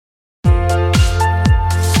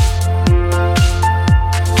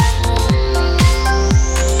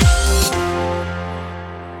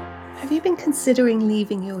considering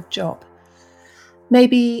leaving your job.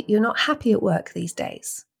 Maybe you're not happy at work these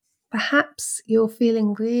days. Perhaps you're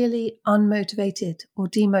feeling really unmotivated or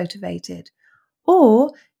demotivated.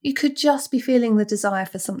 Or you could just be feeling the desire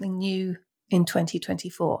for something new in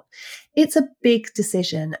 2024. It's a big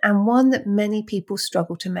decision and one that many people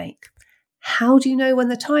struggle to make. How do you know when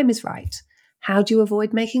the time is right? How do you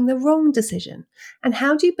avoid making the wrong decision? And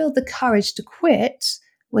how do you build the courage to quit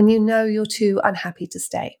when you know you're too unhappy to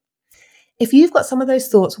stay? If you've got some of those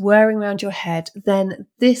thoughts whirring around your head, then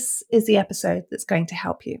this is the episode that's going to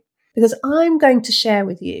help you. Because I'm going to share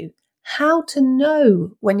with you how to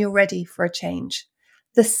know when you're ready for a change.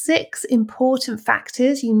 The 6 important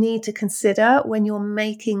factors you need to consider when you're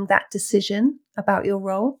making that decision about your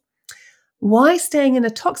role. Why staying in a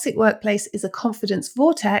toxic workplace is a confidence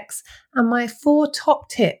vortex, and my 4 top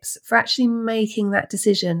tips for actually making that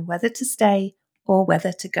decision whether to stay or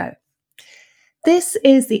whether to go. This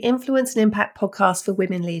is the Influence and Impact podcast for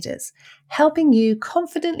women leaders, helping you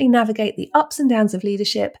confidently navigate the ups and downs of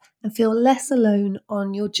leadership and feel less alone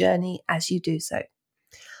on your journey as you do so.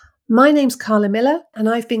 My name's Carla Miller, and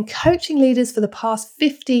I've been coaching leaders for the past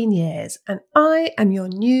 15 years, and I am your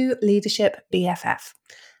new leadership BFF.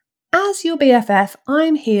 As your BFF,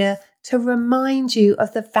 I'm here to remind you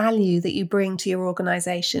of the value that you bring to your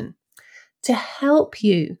organisation, to help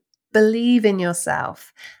you believe in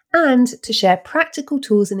yourself, and to share practical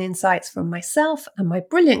tools and insights from myself and my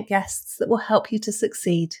brilliant guests that will help you to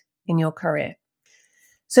succeed in your career.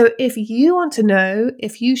 So if you want to know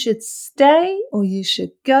if you should stay or you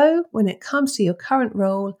should go when it comes to your current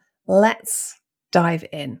role, let's dive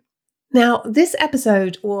in. Now, this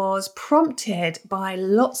episode was prompted by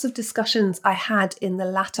lots of discussions I had in the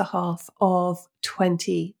latter half of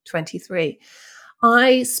 2023.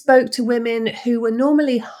 I spoke to women who were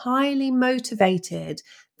normally highly motivated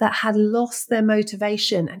that had lost their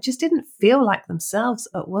motivation and just didn't feel like themselves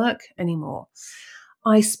at work anymore.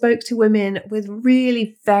 I spoke to women with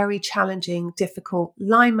really very challenging, difficult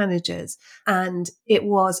line managers, and it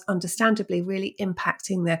was understandably really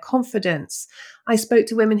impacting their confidence. I spoke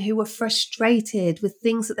to women who were frustrated with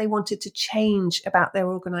things that they wanted to change about their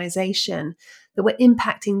organisation that were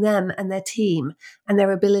impacting them and their team and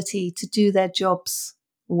their ability to do their jobs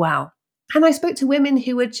well. And I spoke to women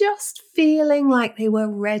who were just feeling like they were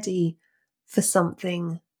ready for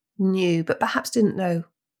something new, but perhaps didn't know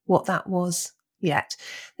what that was yet.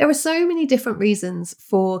 There are so many different reasons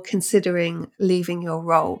for considering leaving your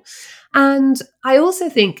role. And I also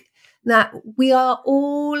think that we are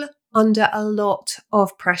all under a lot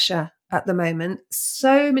of pressure at the moment.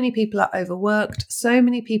 So many people are overworked, so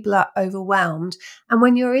many people are overwhelmed. And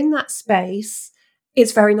when you're in that space,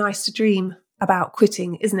 it's very nice to dream about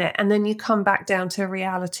quitting, isn't it? And then you come back down to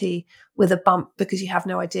reality with a bump because you have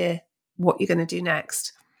no idea what you're going to do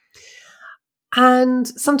next. And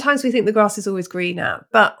sometimes we think the grass is always greener.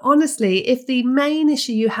 But honestly, if the main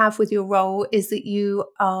issue you have with your role is that you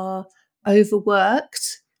are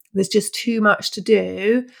overworked, there's just too much to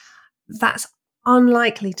do, that's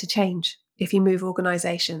unlikely to change if you move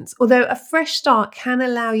organizations. Although a fresh start can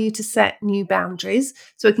allow you to set new boundaries,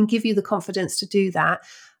 so it can give you the confidence to do that.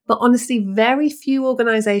 But honestly, very few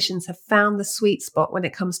organizations have found the sweet spot when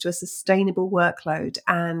it comes to a sustainable workload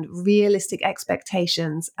and realistic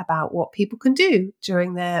expectations about what people can do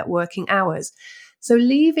during their working hours. So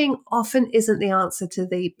leaving often isn't the answer to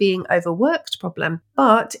the being overworked problem,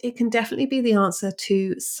 but it can definitely be the answer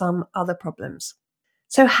to some other problems.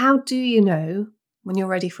 So how do you know when you're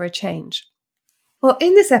ready for a change? Well,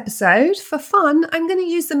 in this episode, for fun, I'm going to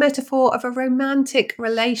use the metaphor of a romantic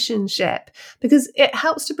relationship because it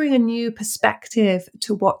helps to bring a new perspective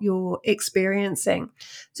to what you're experiencing.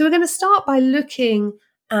 So we're going to start by looking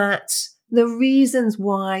at the reasons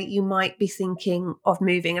why you might be thinking of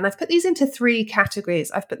moving. And I've put these into 3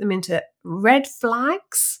 categories. I've put them into red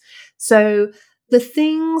flags. So the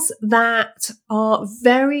things that are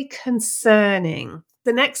very concerning.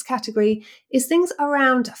 The next category is things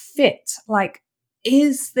around fit, like,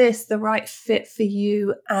 is this the right fit for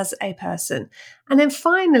you as a person? And then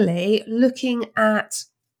finally, looking at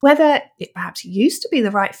whether it perhaps used to be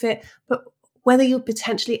the right fit, but whether you've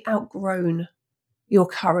potentially outgrown your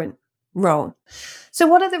current role. So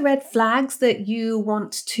what are the red flags that you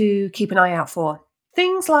want to keep an eye out for?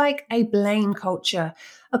 Things like a blame culture,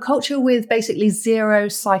 a culture with basically zero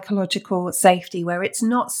psychological safety, where it's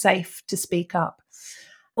not safe to speak up.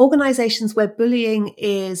 Organizations where bullying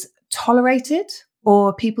is tolerated,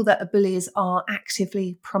 or people that are bullies are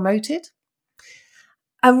actively promoted.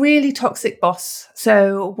 A really toxic boss,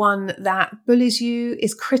 so one that bullies you,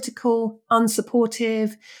 is critical,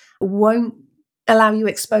 unsupportive, won't allow you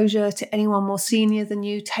exposure to anyone more senior than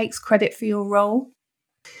you, takes credit for your role.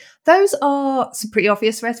 Those are some pretty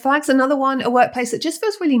obvious red flags. Another one, a workplace that just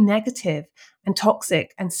feels really negative and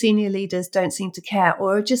toxic, and senior leaders don't seem to care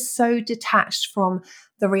or are just so detached from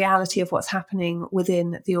the reality of what's happening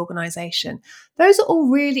within the organization. Those are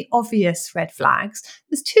all really obvious red flags.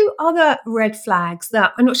 There's two other red flags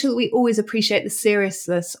that I'm not sure that we always appreciate the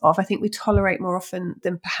seriousness of. I think we tolerate more often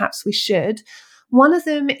than perhaps we should. One of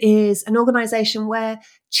them is an organization where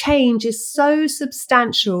change is so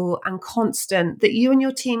substantial and constant that you and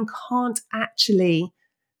your team can't actually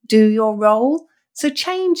do your role. So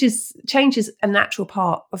change is a natural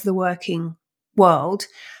part of the working world.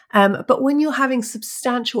 But when you're having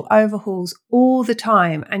substantial overhauls all the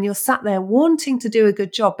time and you're sat there wanting to do a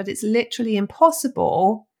good job, but it's literally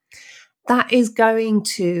impossible, that is going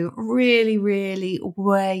to really, really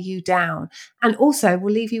wear you down, and also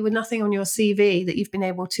will leave you with nothing on your CV that you've been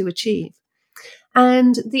able to achieve.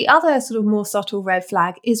 And the other sort of more subtle red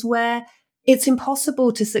flag is where it's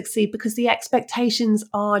impossible to succeed because the expectations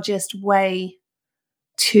are just way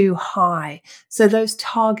too high. So those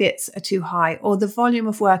targets are too high, or the volume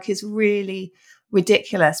of work is really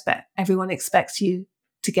ridiculous, but everyone expects you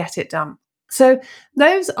to get it done. So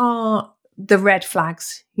those are the red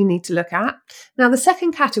flags you need to look at. Now, the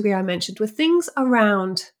second category I mentioned were things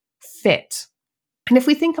around fit. And if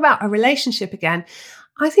we think about a relationship again,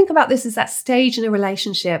 I think about this as that stage in a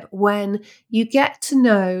relationship when you get to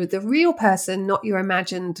know the real person, not your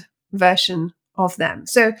imagined version of them.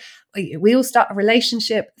 So we all start a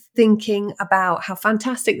relationship thinking about how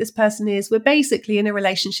fantastic this person is. We're basically in a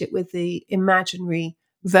relationship with the imaginary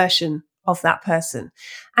version of that person.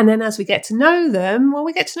 And then as we get to know them, well,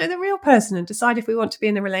 we get to know the real person and decide if we want to be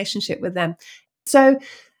in a relationship with them. So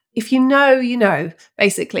if you know,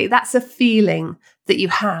 basically, that's a feeling that you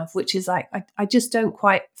have, which is like, I just don't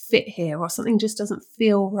quite fit here, or something just doesn't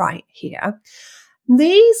feel right here.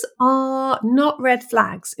 These are not red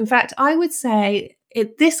flags. In fact, I would say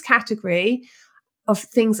in this category of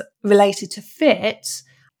things related to fit,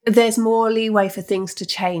 there's more leeway for things to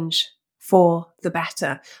change for the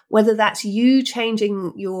better, whether that's you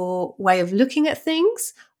changing your way of looking at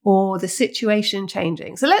things or the situation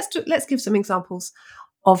changing. So let's give some examples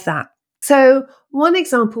of that. So one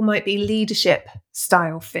example might be leadership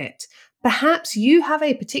style fit. Perhaps you have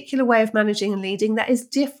a particular way of managing and leading that is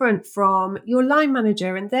different from your line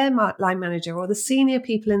manager and their line manager, or the senior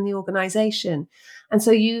people in the organization. And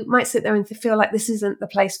so you might sit there and feel like this isn't the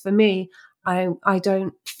place for me. I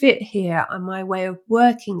don't fit here, and my way of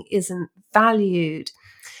working isn't valued.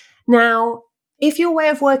 Now, if your way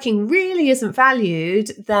of working really isn't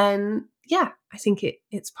valued, then I think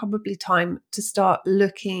it's probably time to start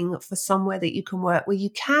looking for somewhere that you can work where you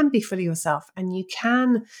can be fully yourself and you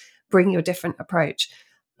can bring your different approach.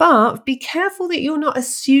 But be careful that you're not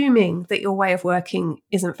assuming that your way of working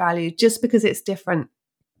isn't valued just because it's different.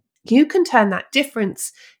 You can turn that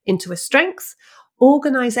difference into a strength.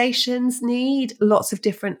 Organizations need lots of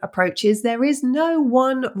different approaches. There is no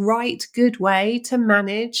one right, good way to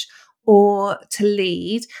manage or to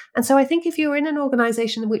lead. And so I think if you're in an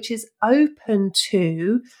organization which is open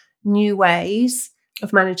to new ways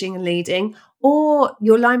of managing and leading, or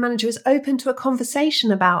your line manager is open to a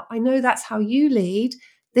conversation about, I know that's how you lead,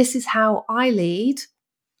 this is how I lead,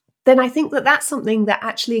 then I think that that's something that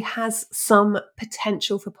actually has some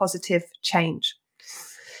potential for positive change.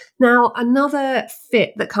 Now, another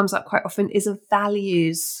fit that comes up quite often is of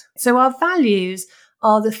values. So our values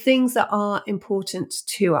are the things that are important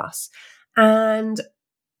to us. And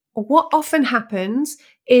what often happens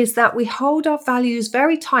is that we hold our values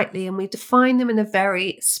very tightly and we define them in a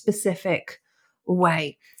very specific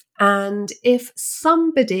way. And if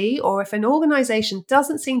somebody or if an organization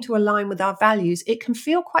doesn't seem to align with our values, it can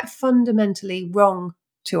feel quite fundamentally wrong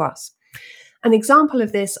to us. An example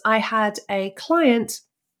of this, I had a client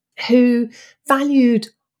who valued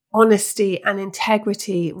honesty and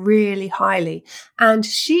integrity really highly. And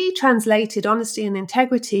she translated honesty and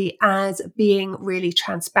integrity as being really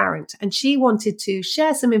transparent. And she wanted to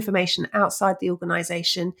share some information outside the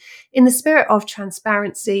organization in the spirit of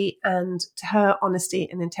transparency and to her honesty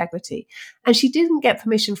and integrity. And she didn't get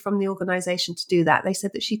permission from the organization to do that. They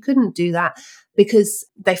said that she couldn't do that because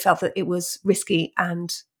they felt that it was risky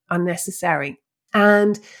and unnecessary.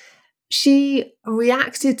 And she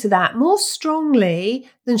reacted to that more strongly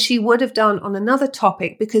than she would have done on another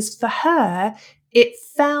topic, because for her, it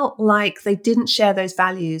felt like they didn't share those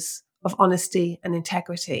values of honesty and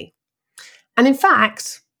integrity. And in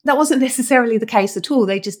fact, that wasn't necessarily the case at all.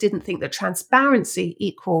 They just didn't think that transparency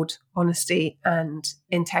equaled honesty and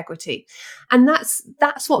integrity. And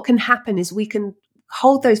that's what can happen, is we can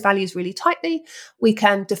hold those values really tightly. We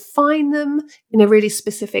can define them in a really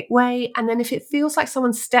specific way. And then if it feels like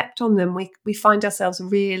someone stepped on them, we find ourselves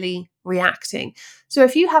really reacting. So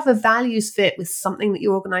if you have a values fit with something that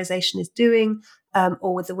your organization is doing,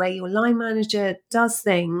 or with the way your line manager does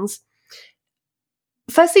things,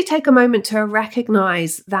 firstly, take a moment to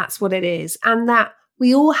recognize that's what it is, and that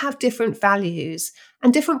we all have different values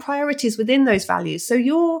and different priorities within those values. So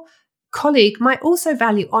your colleague might also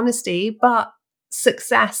value honesty, but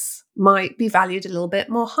success might be valued a little bit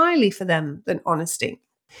more highly for them than honesty.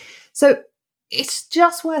 So it's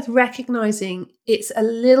just worth recognizing it's a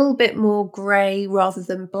little bit more gray rather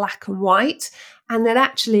than black and white. And that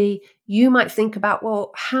actually you might think about,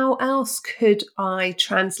 well, how else could I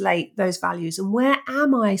translate those values? And where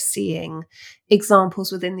am I seeing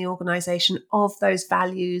examples within the organization of those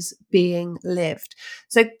values being lived?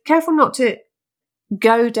 So careful not to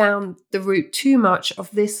go down the route too much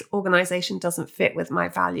of this organization doesn't fit with my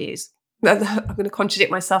values. I'm going to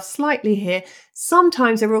contradict myself slightly here.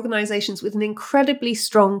 Sometimes there are organizations with an incredibly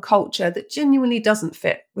strong culture that genuinely doesn't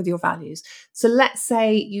fit with your values. So let's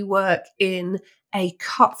say you work in a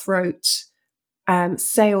cutthroat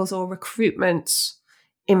sales or recruitment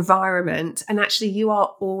environment, and actually you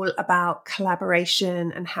are all about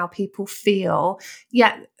collaboration and how people feel.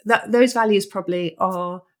 Yet those values probably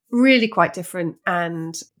are really quite different,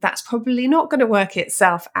 and that's probably not going to work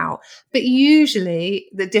itself out. But usually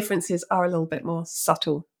the differences are a little bit more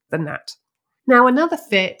subtle than that. Now, another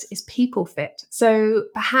fit is people fit. So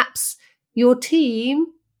perhaps your team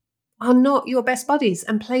are not your best buddies,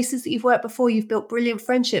 and places that you've worked before, you've built brilliant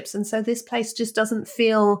friendships. And so this place just doesn't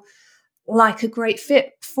feel like a great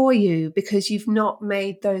fit for you because you've not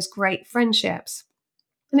made those great friendships.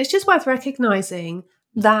 And it's just worth recognizing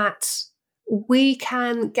that we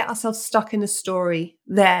can get ourselves stuck in a story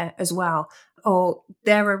there as well. Or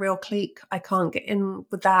they're a real clique, I can't get in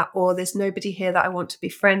with that. Or there's nobody here that I want to be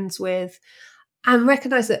friends with. And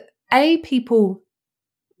recognize that people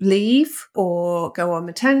leave or go on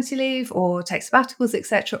maternity leave or take sabbaticals,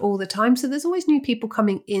 etc. all the time. So there's always new people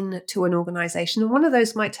coming into an organization. And one of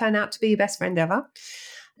those might turn out to be your best friend ever.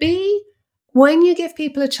 B, when you give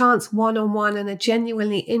people a chance one-on-one and are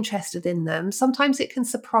genuinely interested in them, sometimes it can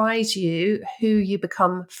surprise you who you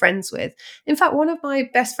become friends with. In fact, one of my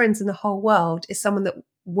best friends in the whole world is someone that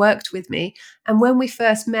worked with me. And when we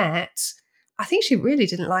first met, I think she really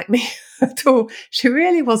didn't like me at all. She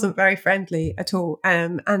really wasn't very friendly at all.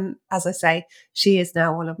 And as I say, she is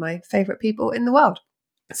now one of my favorite people in the world.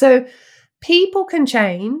 So people can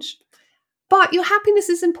change. But your happiness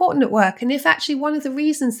is important at work. And if actually one of the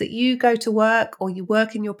reasons that you go to work or you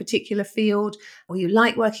work in your particular field or you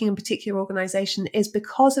like working in a particular organization is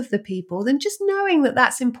because of the people, then just knowing that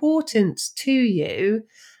that's important to you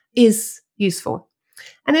is useful.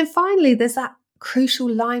 And then finally, there's that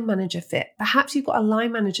crucial line manager fit. Perhaps you've got a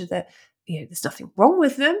line manager that, there's nothing wrong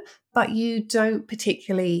with them, but you don't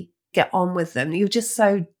particularly get on with them. You're just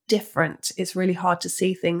so different. It's really hard to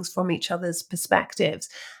see things from each other's perspectives.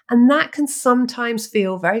 And that can sometimes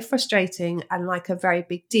feel very frustrating and like a very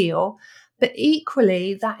big deal. But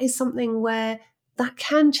equally, that is something where that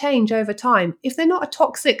can change over time. If they're not a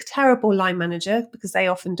toxic, terrible line manager, because they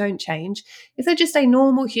often don't change, if they're just a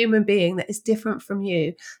normal human being that is different from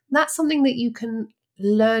you, that's something that you can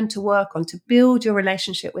learn to work on, to build your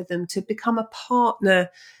relationship with them, to become a partner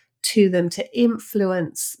to them, to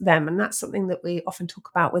influence them. And that's something that we often talk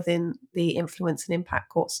about within the Influence and Impact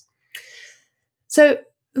course. So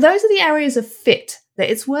those are the areas of fit that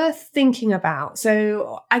it's worth thinking about.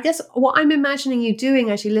 So I guess what I'm imagining you doing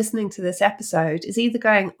as you're listening to this episode is either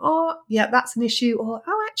going, oh, yeah, that's an issue, or,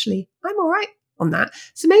 oh, actually, I'm all right on that.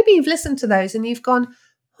 So maybe you've listened to those and you've gone,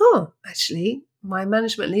 oh, actually, my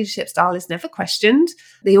management leadership style is never questioned.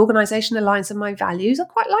 The organization aligns with my values. I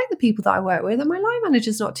quite like the people that I work with, and my line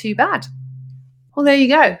manager's not too bad. Well, there you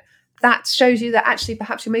go. That shows you that actually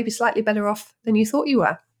perhaps you're maybe slightly better off than you thought you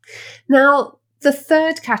were. Now, the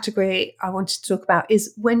third category I wanted to talk about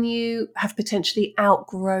is when you have potentially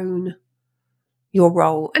outgrown your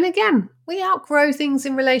role. And again, we outgrow things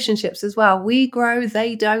in relationships as well. We grow,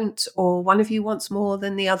 they don't, or one of you wants more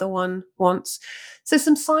than the other one wants. So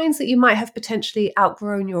some signs that you might have potentially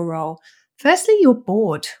outgrown your role. Firstly, you're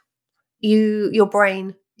bored. Your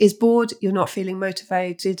brain is bored. You're not feeling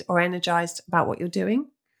motivated or energized about what you're doing.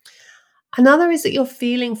 Another is that you're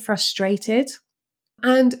feeling frustrated.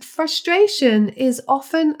 And frustration is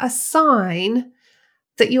often a sign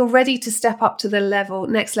that you're ready to step up to the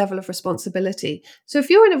next level of responsibility. So if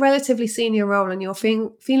you're in a relatively senior role and you're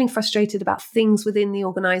feeling frustrated about things within the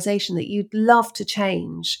organization that you'd love to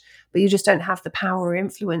change, but you just don't have the power or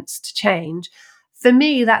influence to change, For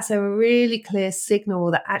me, that's a really clear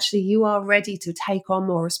signal that actually you are ready to take on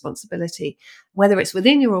more responsibility, whether it's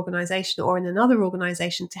within your organization or in another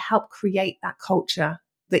organization, to help create that culture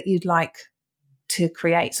that you'd like to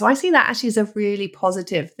create. So I see that actually as a really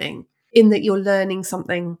positive thing, in that you're learning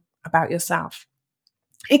something about yourself.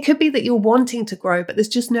 It could be that you're wanting to grow, but there's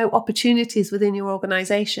just no opportunities within your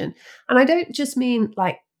organization. And I don't just mean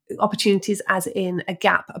like opportunities as in a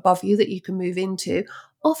gap above you that you can move into.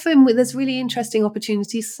 Often there's really interesting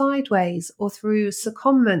opportunities sideways or through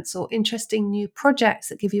secondments or interesting new projects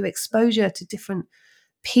that give you exposure to different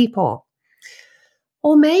people.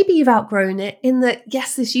 Or maybe you've outgrown it in that,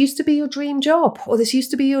 yes, this used to be your dream job, or this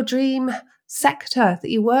used to be your dream sector that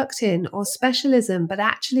you worked in, or specialism, but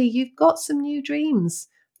actually you've got some new dreams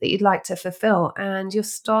that you'd like to fulfill, and you're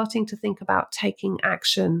starting to think about taking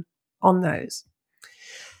action on those.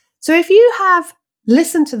 So if you have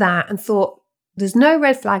listened to that and thought, there's no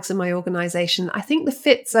red flags in my organization, I think the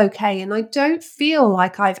fit's okay, and I don't feel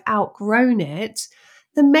like I've outgrown it,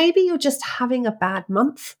 then maybe you're just having a bad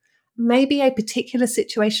month. Maybe a particular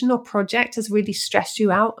situation or project has really stressed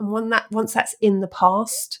you out, and once that's in the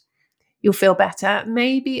past, you'll feel better.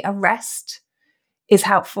 Maybe a rest is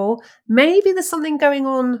helpful. Maybe there's something going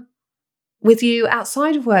on with you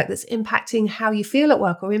outside of work that's impacting how you feel at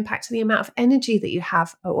work or impacting the amount of energy that you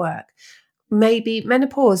have at work. Maybe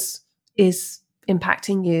menopause is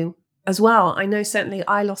impacting you as well. I know certainly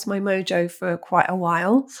I lost my mojo for quite a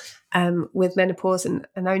while with menopause, and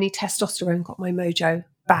only testosterone got my mojo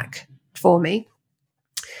back for me.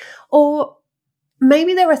 Or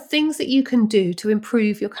maybe there are things that you can do to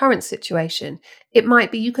improve your current situation. It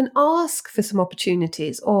might be you can ask for some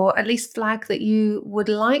opportunities, or at least flag that you would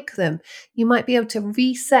like them. You might be able to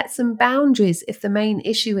reset some boundaries if the main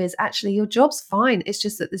issue is actually your job's fine, it's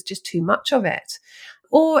just that there's just too much of it.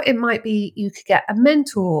 Or it might be you could get a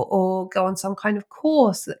mentor or go on some kind of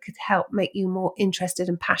course that could help make you more interested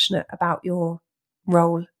and passionate about your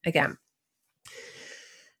role again.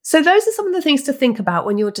 So those are some of the things to think about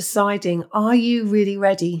when you're deciding, are you really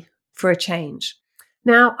ready for a change?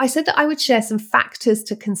 Now, I said that I would share some factors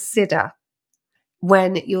to consider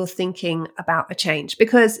when you're thinking about a change,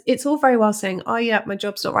 because it's all very well saying, oh yeah, my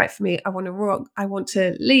job's not right for me, I want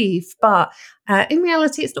to leave. But in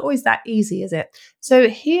reality, it's not always that easy, is it? So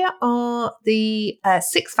here are the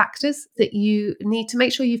 6 factors that you need to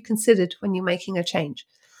make sure you've considered when you're making a change.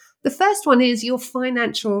 The first one is your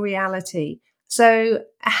financial reality. So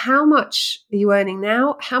how much are you earning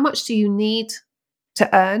now? How much do you need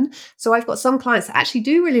to earn? So I've got some clients that actually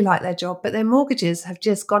do really like their job, but their mortgages have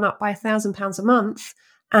just gone up by £1,000 a month,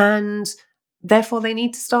 and therefore they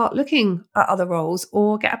need to start looking at other roles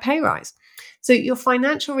or get a pay rise. So your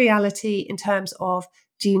financial reality in terms of,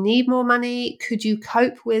 do you need more money? Could you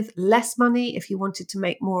cope with less money if you wanted to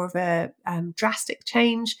make more of a drastic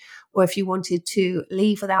change, or if you wanted to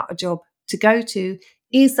leave without a job to go to?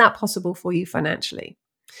 Is that possible for you financially?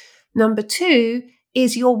 Number 2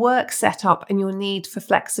 is your work setup and your need for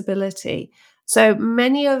flexibility. So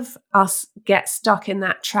many of us get stuck in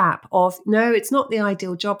that trap of, no, it's not the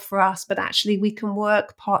ideal job for us, but actually we can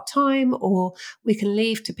work part-time, or we can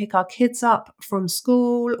leave to pick our kids up from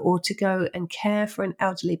school, or to go and care for an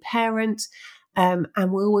elderly parent, and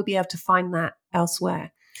we'll be able to find that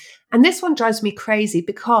elsewhere. And this one drives me crazy,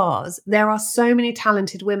 because there are so many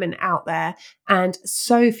talented women out there and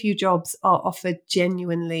so few jobs are offered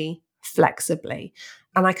genuinely flexibly.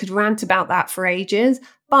 And I could rant about that for ages,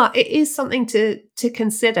 but it is something to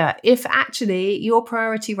consider. If actually your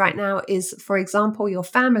priority right now is, for example, your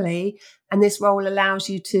family, and this role allows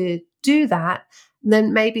you to do that,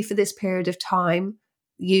 then maybe for this period of time,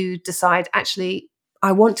 you decide, actually,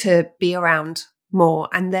 I want to be around more,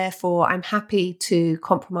 and therefore I'm happy to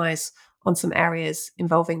compromise on some areas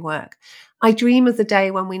involving work. I dream of the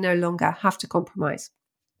day when we no longer have to compromise.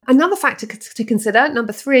 Another factor to consider,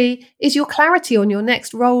 number 3, is your clarity on your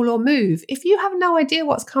next role or move. If you have no idea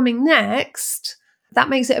what's coming next, that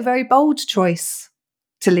makes it a very bold choice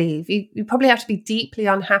to leave. You probably have to be deeply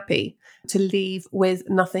unhappy to leave with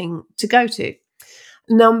nothing to go to.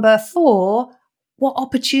 Number 4, what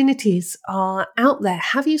opportunities are out there?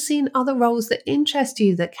 Have you seen other roles that interest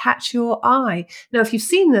you, that catch your eye? Now, if you've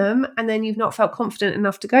seen them and then you've not felt confident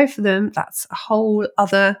enough to go for them, that's a whole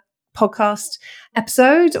other podcast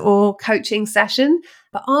episode or coaching session.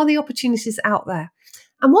 But are the opportunities out there?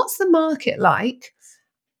 And what's the market like?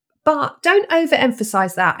 But don't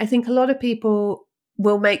overemphasize that. I think a lot of people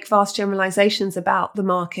will make vast generalizations about the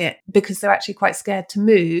market because they're actually quite scared to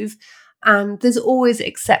move. And there's always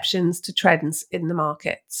exceptions to trends in the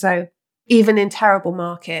market. So even in terrible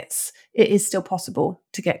markets, it is still possible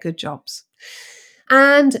to get good jobs.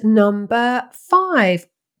 And number 5,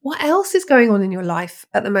 what else is going on in your life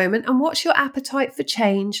at the moment? And what's your appetite for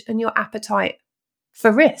change and your appetite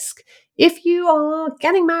for risk? If you are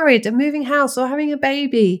getting married and moving house or having a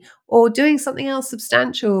baby or doing something else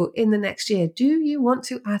substantial in the next year, do you want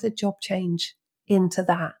to add a job change into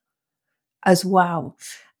that as well?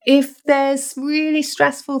 If there's really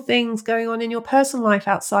stressful things going on in your personal life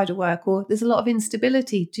outside of work, or there's a lot of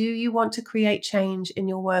instability, do you want to create change in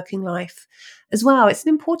your working life as well? It's an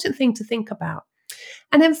important thing to think about.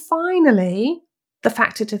 And then finally, the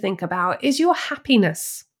factor to think about is your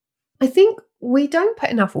happiness. I think we don't put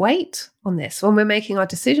enough weight on this when we're making our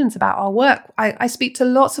decisions about our work. I speak to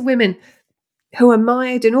lots of women who are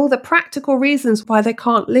mired in all the practical reasons why they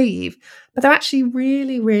can't leave, but they're actually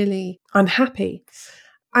really, really unhappy.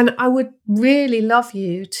 And I would really love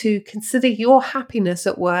you to consider your happiness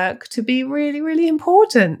at work to be really, really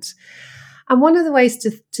important. And one of the ways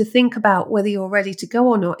to think about whether you're ready to go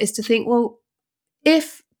or not is to think, well,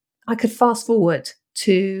 if I could fast forward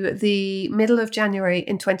to the middle of January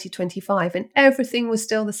in 2025 and everything was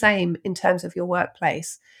still the same in terms of your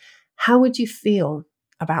workplace, how would you feel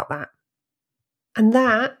about that? And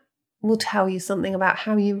that will tell you something about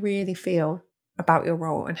how you really feel about your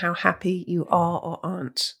role and how happy you are or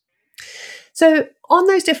aren't. So on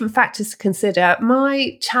those different factors to consider,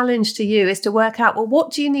 my challenge to you is to work out, well,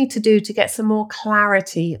 what do you need to do to get some more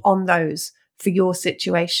clarity on those for your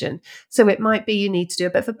situation? So it might be you need to do a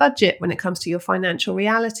bit of a budget when it comes to your financial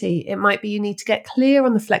reality. It might be you need to get clear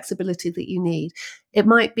on the flexibility that you need. It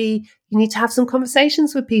might be you need to have some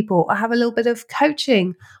conversations with people or have a little bit of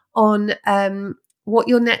coaching on what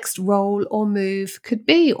your next role or move could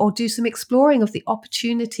be, or do some exploring of the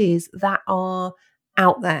opportunities that are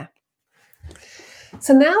out there.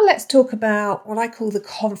 So now let's talk about what I call the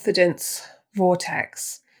confidence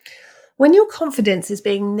vortex. When your confidence is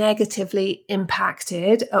being negatively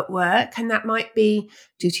impacted at work, and that might be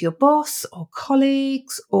due to your boss or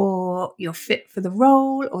colleagues or you're fit for the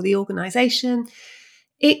role or the organization,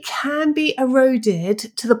 it can be eroded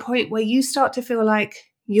to the point where you start to feel like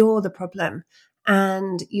you're the problem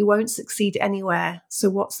and you won't succeed anywhere. So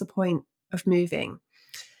what's the point of moving?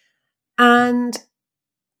 And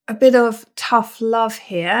a bit of tough love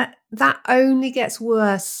here, that only gets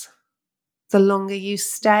worse the longer you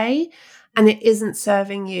stay, and it isn't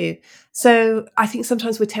serving you. So I think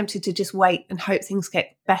sometimes we're tempted to just wait and hope things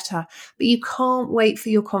get better, but you can't wait for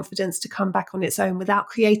your confidence to come back on its own without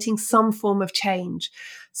creating some form of change.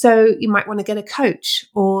 So you might want to get a coach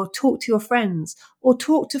or talk to your friends or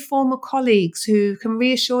talk to former colleagues who can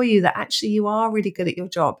reassure you that actually you are really good at your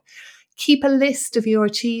job. Keep a list of your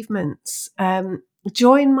achievements.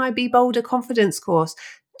 Join my Be Bolder Confidence course.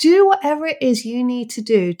 Do whatever it is you need to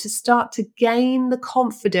do to start to gain the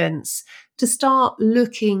confidence to start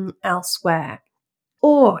looking elsewhere.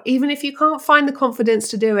 Or even if you can't find the confidence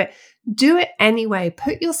to do it anyway.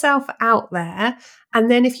 Put yourself out there. And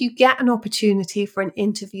then if you get an opportunity for an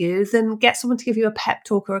interview, then get someone to give you a pep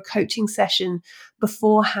talk or a coaching session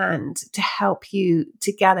beforehand to help you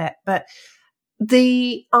to get it. But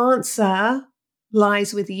the answer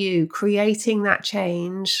lies with you. Creating that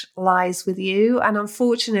change lies with you. And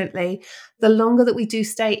unfortunately, the longer that we do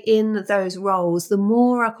stay in those roles, the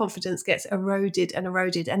more our confidence gets eroded.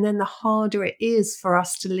 And then the harder it is for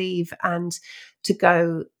us to leave and to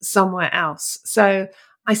go somewhere else. So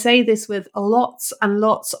I say this with lots and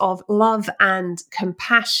lots of love and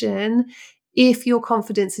compassion. If your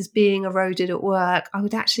confidence is being eroded at work, I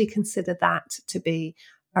would actually consider that to be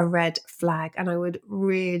a red flag. And I would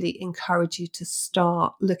really encourage you to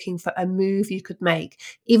start looking for a move you could make,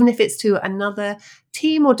 even if it's to another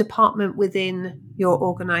team or department within your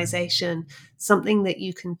organization, something that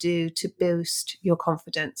you can do to boost your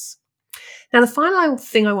confidence. Now, the final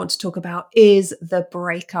thing I want to talk about is the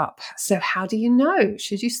breakup. So how do you know?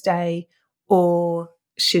 Should you stay or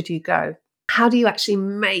should you go? How do you actually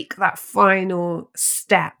make that final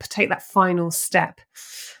step, take that final step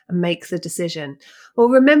and make the decision? Well,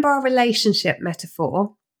 remember our relationship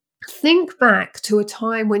metaphor. Think back to a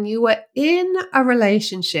time when you were in a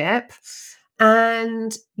relationship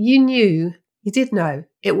and you did know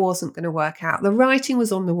it wasn't going to work out. The writing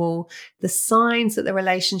was on the wall. The signs that the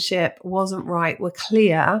relationship wasn't right were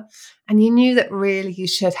clear. And you knew that really you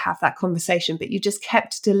should have that conversation, but you just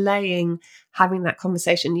kept delaying having that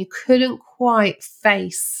conversation. You couldn't quite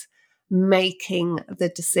face making the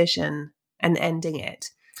decision and ending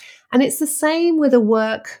it. And it's the same with a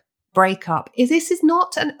work breakup. This is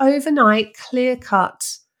not an overnight,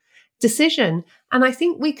 clear-cut decision. And I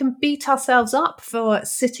think we can beat ourselves up for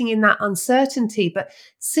sitting in that uncertainty, but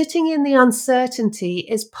sitting in the uncertainty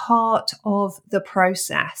is part of the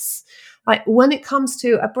process. Like when it comes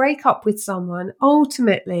to a breakup with someone,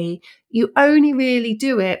 ultimately, you only really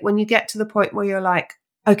do it when you get to the point where you're like,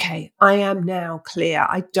 okay, I am now clear.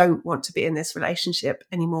 I don't want to be in this relationship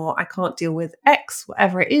anymore. I can't deal with X,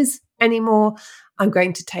 whatever it is anymore. I'm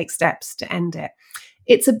going to take steps to end it.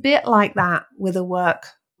 It's a bit like that with a work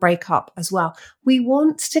breakup as well. We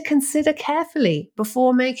want to consider carefully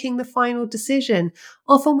before making the final decision.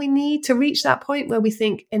 Often we need to reach that point where we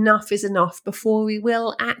think enough is enough before we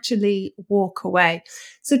will actually walk away.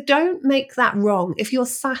 So don't make that wrong. If you're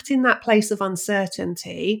sat in that place of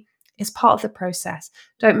uncertainty, it's part of the process.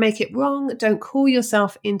 Don't make it wrong. Don't call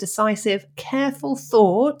yourself indecisive. Careful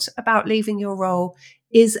thought about leaving your role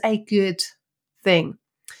is a good thing.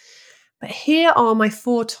 But here are my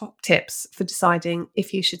 4 top tips for deciding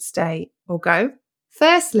if you should stay or go.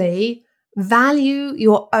 Firstly, value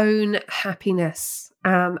your own happiness.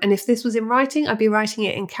 And if this was in writing, I'd be writing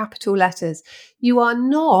it in capital letters. You are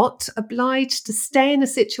not obliged to stay in a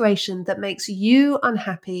situation that makes you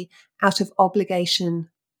unhappy out of obligation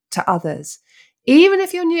to others. Even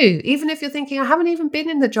if you're new, even if you're thinking, I haven't even been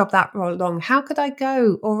in the job that long, how could I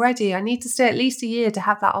go already? I need to stay at least a year to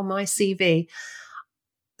have that on my CV.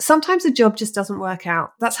 Sometimes a job just doesn't work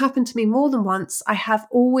out. That's happened to me more than once. I have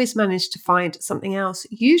always managed to find something else,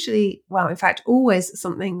 usually, well, in fact, always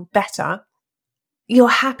something better. Your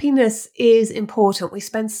happiness is important. We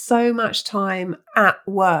spend so much time at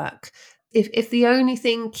work. If the only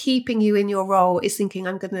thing keeping you in your role is thinking,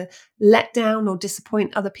 I'm going to let down or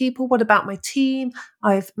disappoint other people, what about my team?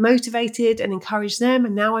 I've motivated and encouraged them,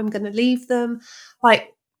 and now I'm going to leave them.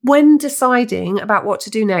 Like, when deciding about what to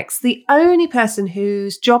do next, the only person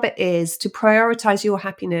whose job it is to prioritize your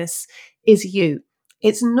happiness is you.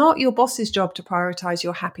 It's not your boss's job to prioritize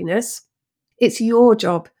your happiness. It's your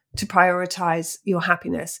job to prioritize your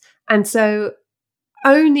happiness. And so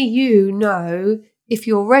only you know if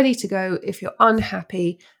you're ready to go, if you're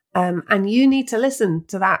unhappy, and you need to listen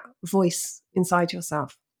to that voice inside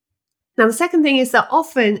yourself. Now, the second thing is that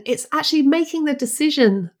often it's actually making the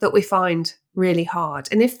decision that we find really hard.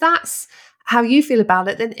 And if that's how you feel about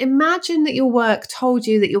it, then imagine that your work told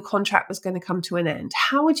you that your contract was going to come to an end.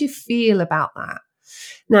 How would you feel about that?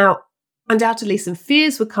 Now, undoubtedly, some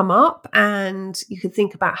fears would come up and you could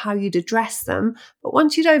think about how you'd address them. But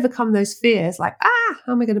once you'd overcome those fears, like,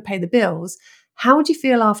 how am I going to pay the bills? How would you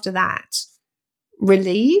feel after that?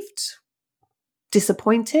 Relieved?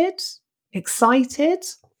 Disappointed? Excited?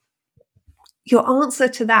 Your answer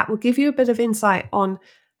to that will give you a bit of insight on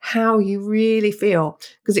how you really feel.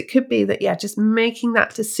 Because it could be that, just making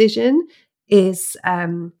that decision is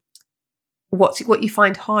what you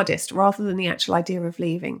find hardest rather than the actual idea of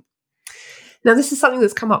leaving. Now, this is something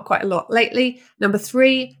that's come up quite a lot lately. Number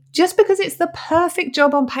 3, just because it's the perfect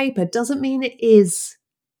job on paper doesn't mean it is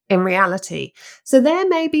in reality. So there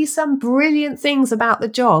may be some brilliant things about the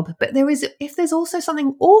job, but if there's also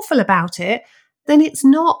something awful about it, then it's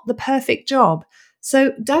not the perfect job.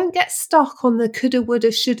 So don't get stuck on the coulda, woulda,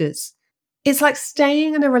 shouldas. It's like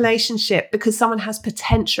staying in a relationship because someone has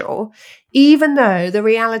potential, even though the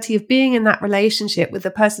reality of being in that relationship with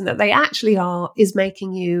the person that they actually are is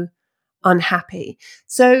making you unhappy.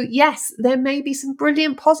 So yes, there may be some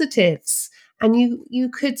brilliant positives, and you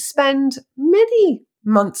could spend many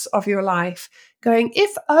months of your life going,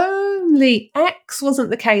 if only X wasn't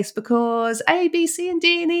the case, because A, B, C, and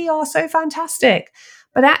D, and E are so fantastic.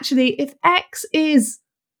 But actually, if X is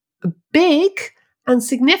big and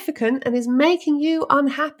significant and is making you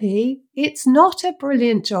unhappy, it's not a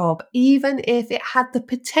brilliant job, even if it had the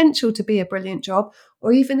potential to be a brilliant job,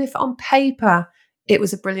 or even if on paper it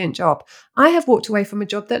was a brilliant job. I have walked away from a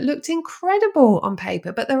job that looked incredible on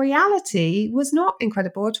paper, but the reality was not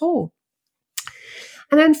incredible at all.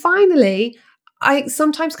 And then finally, I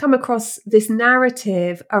sometimes come across this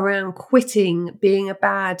narrative around quitting being a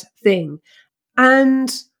bad thing.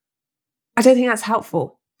 And I don't think that's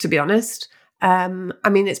helpful, to be honest.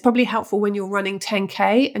 It's probably helpful when you're running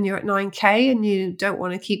 10K and you're at 9K and you don't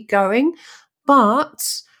want to keep going,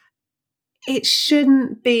 but it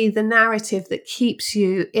shouldn't be the narrative that keeps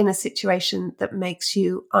you in a situation that makes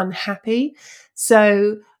you unhappy.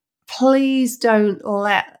 So please don't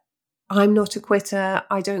let I'm not a quitter,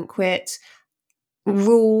 I don't quit,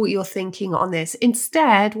 rule your thinking on this.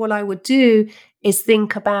 Instead, what I would do is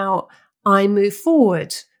think about I move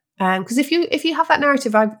forward. Because if you have that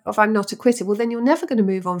narrative of I'm not a quitter, well, then you're never going to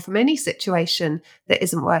move on from any situation that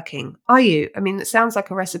isn't working, are you? It sounds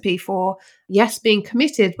like a recipe for, yes, being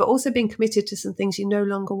committed, but also being committed to some things you no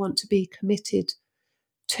longer want to be committed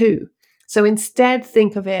to. So instead,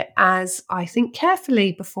 think of it as I think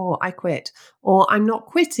carefully before I quit, or I'm not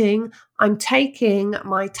quitting, I'm taking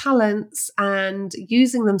my talents and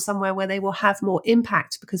using them somewhere where they will have more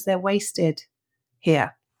impact because they're wasted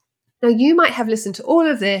here. Now, you might have listened to all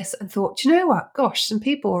of this and thought, "Do you know what? Gosh, some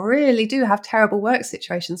people really do have terrible work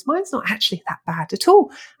situations. Mine's not actually that bad at all.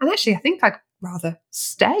 And actually, I think I'd rather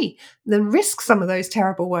stay than risk some of those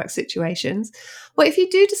terrible work situations." Well, if you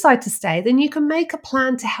do decide to stay, then you can make a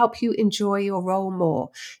plan to help you enjoy your role more.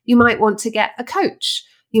 You might want to get a coach.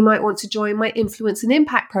 You might want to join my influence and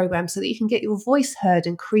impact program so that you can get your voice heard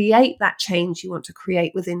and create that change you want to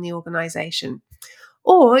create within the organization.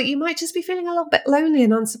 Or you might just be feeling a little bit lonely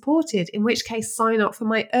and unsupported, in which case sign up for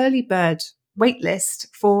my early bird waitlist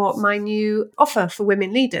for my new offer for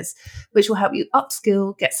women leaders, which will help you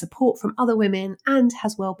upskill, get support from other women, and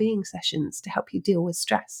has well-being sessions to help you deal with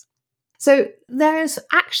stress. So there's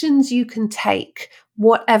actions you can take,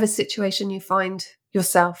 whatever situation you find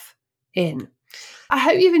yourself in. I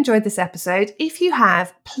hope you've enjoyed this episode. If you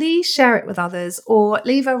have, please share it with others or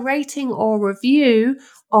leave a rating or review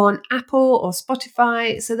on Apple or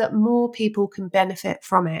Spotify so that more people can benefit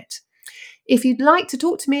from it. If you'd like to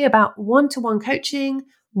talk to me about one-to-one coaching,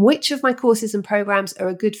 which of my courses and programs are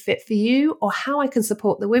a good fit for you, or how I can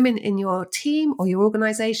support the women in your team or your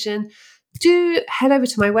organization, do head over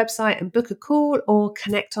to my website and book a call or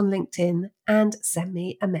connect on LinkedIn and send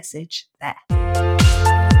me a message there.